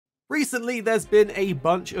Recently, there's been a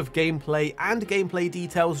bunch of gameplay and gameplay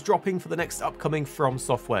details dropping for the next upcoming From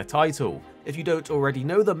Software title. If you don't already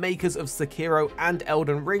know, the makers of Sekiro and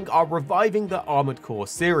Elden Ring are reviving the Armored Core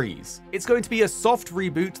series. It's going to be a soft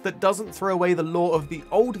reboot that doesn't throw away the lore of the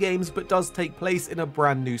old games but does take place in a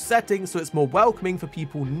brand new setting, so it's more welcoming for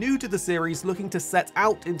people new to the series looking to set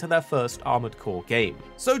out into their first Armored Core game.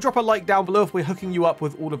 So drop a like down below if we're hooking you up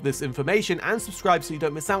with all of this information, and subscribe so you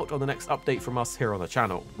don't miss out on the next update from us here on the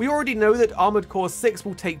channel. We already know that Armored Core 6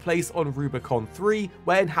 will take place on Rubicon 3,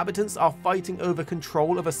 where inhabitants are fighting over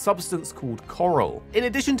control of a substance called coral. In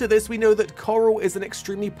addition to this, we know that coral is an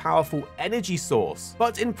extremely powerful energy source,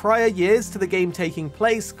 but in prior years to the game taking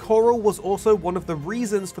place, coral was also one of the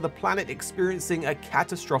reasons for the planet experiencing a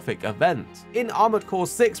catastrophic event. In Armored Core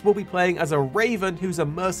 6, we'll be playing as a Raven who's a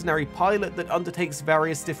mercenary pilot that undertakes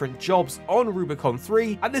various different jobs on Rubicon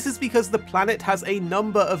 3, and this is because the planet has a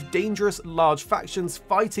number of dangerous large factions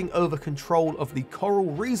fighting over control of the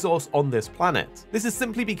coral resource on this planet. This is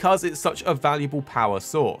simply because it's such a valuable power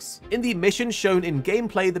source. In the mission shown in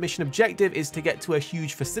gameplay, the mission objective is to get to a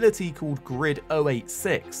huge facility called Grid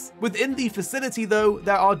 086. Within the facility though,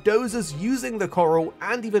 there are dozers using the coral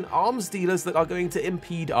and even arms dealers that are going to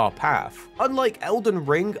impede our path. Unlike Elden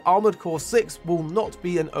Ring, Armored Core 6 will not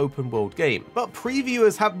be an open world game, but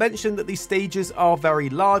previewers have mentioned that these stages are very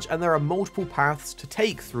large and there are multiple paths to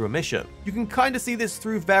take through a mission. You can kind of see this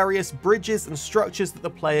through various bridges and structures that the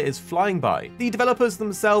player is flying by. The developers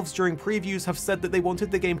themselves during previews have said that they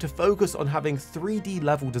wanted the game to focus on having 3D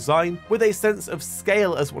level design with a sense of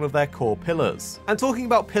scale as one of their core pillars. And talking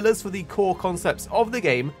about pillars for the core concepts of the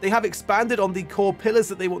game, they have expanded on the core pillars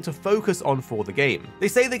that they want to focus on for the game. They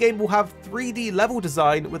say the game will have 3D level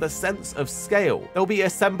design with a sense of scale. There will be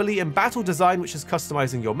assembly and battle design, which is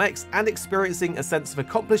customizing your mechs and experiencing a sense of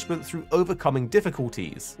accomplishment through overcoming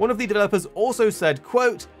difficulties. One of the developers also said,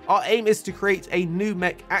 quote, "Our aim is to create a new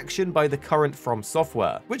mech action by the current From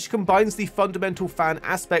Software, which combines the fundamental fan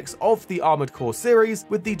aspects of the Armored Core series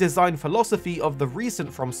with the design philosophy of the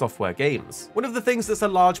recent From Software games." One of the things that's a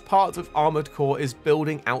large part of Armored Core is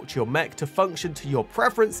building out your mech to function to your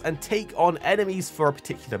preference and take on enemies for a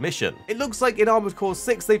particular mission. It looks like in Armored Core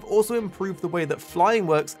 6 they've also improved the way that flying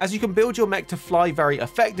works, as you can build your mech to fly very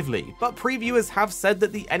effectively, but previewers have said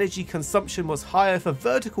that the energy consumption was higher for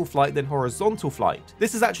vertical flight than horizontal flight.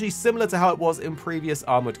 This is actually similar to how it was in previous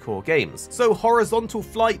Armored Core games, so horizontal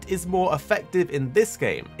flight is more effective in this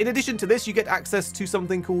game. In addition to this, you get access to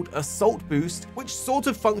something called Assault Boost, which sort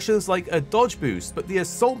of functions like a dodge boost, but the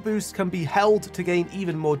Assault Boost can be held to gain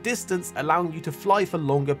even more distance, allowing you to fly for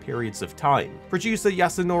longer periods of time. Producer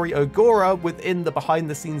Yasunori Ogura, within the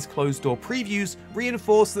behind-the-scenes closed-door previews,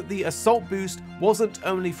 reinforced that the Assault Boost wasn't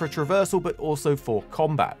only for traversal but also for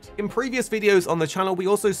combat. In previous videos on the channel, we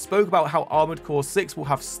also spoke about how Armored Core 6 will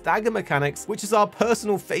have stagger mechanics, which is our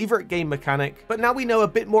personal favorite game mechanic, but now we know a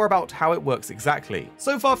bit more about how it works exactly.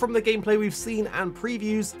 So far from the gameplay we've seen and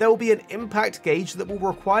previews, there will be an impact gauge that will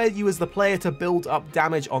require you as the player to build up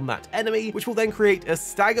damage on that enemy, which will then create a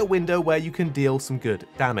stagger window where you can deal some good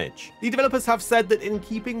damage. The developers have said that in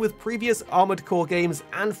keeping with previous Armored Core games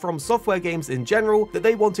and From Software games in general, that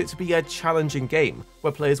they want it to be a challenging game,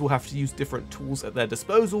 where players will have to use different tools at their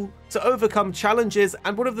disposal to overcome challenges,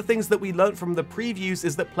 and one of the things that we learned from the previews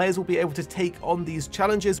is that players will be able to take on these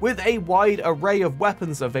challenges with a wide array of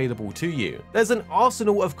weapons available to you. There's an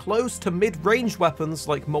arsenal of close to mid-range weapons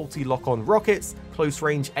like multi-lock-on rockets,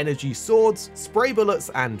 close-range energy swords, spray bullets,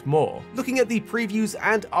 and more. Looking at the previews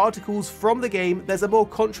and articles from the game, there's a more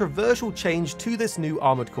controversial change to this new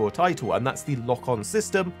Armored Core title, and that's the lock-on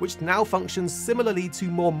system, which now functions similarly to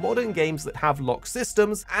more modern games that have lock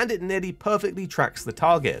systems, and it nearly perfectly tracks the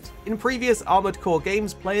target. In previous Armored Core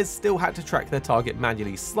games, players still had to track their target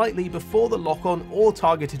manually slightly before the lock-on or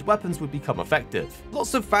targeted weapons would become effective.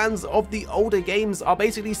 Lots of fans of the older games are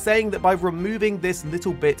basically saying that by removing this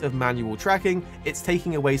little bit of manual tracking, it's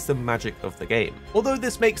taking away some magic of the game. Although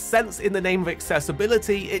this makes sense in the name of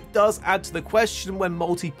accessibility, it does add to the question when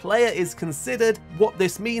multiplayer is considered what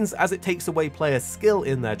this means, as it takes away players' skill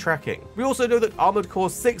in their tracking. We also know that Armored Core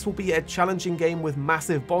 6 will be a challenging game with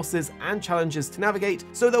massive bosses and challenges to navigate,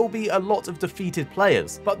 so there will be a lot of defeated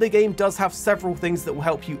players, but the game does have several things that will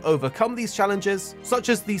help you overcome these challenges, such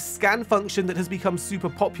as the scan function that has become super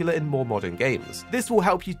popular in more modern games. This will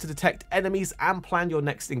help you to detect enemies and plan your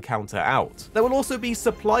next encounter out. There will also be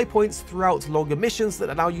supply points throughout longer missions that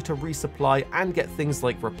allow you to resupply and get things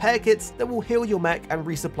like repair kits that will heal your mech and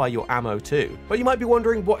resupply your ammo too. But you might be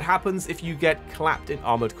wondering what happens if you get clapped in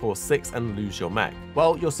Armored Core 6 and lose your mech.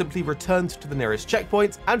 Well, you're simply returned to the nearest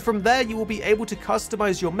checkpoint, and from there you will be able to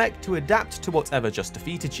customize your mech to adapt to whatever just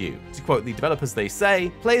defeated you. To quote the developers, they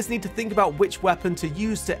say, players need to think about which weapon to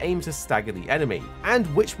use to aim to stagger the enemy, and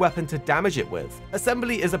which weapon to damage it with.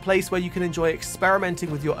 Assembly is a place where you can enjoy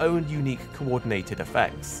experimenting with your own unique coordinated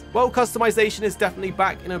effects. Well, customization is definitely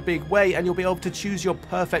back in a big way, and you'll be able to choose your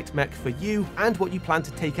perfect mech for you and what you plan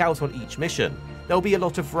to take out on each mission. There'll be a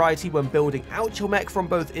lot of variety when building out your mech from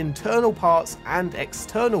both internal parts and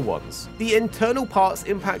external ones. The internal parts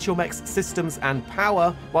impact your mech's systems and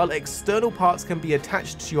power, while external parts can be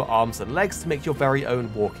attached to your arms and legs to make your very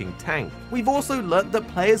own walking tank. We've also learnt that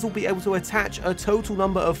players will be able to attach a total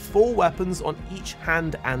number of 4 weapons on each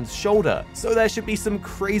hand and shoulder, so there should be some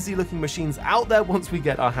crazy looking machines out there once we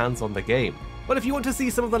get our hands on the game. But if you want to see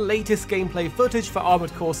some of the latest gameplay footage for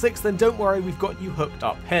Armored Core 6, then don't worry, we've got you hooked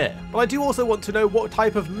up here. But I do also want to know, what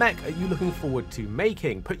type of mech are you looking forward to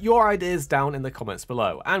making? Put your ideas down in the comments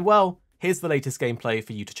below. And well, here's the latest gameplay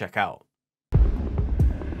for you to check out.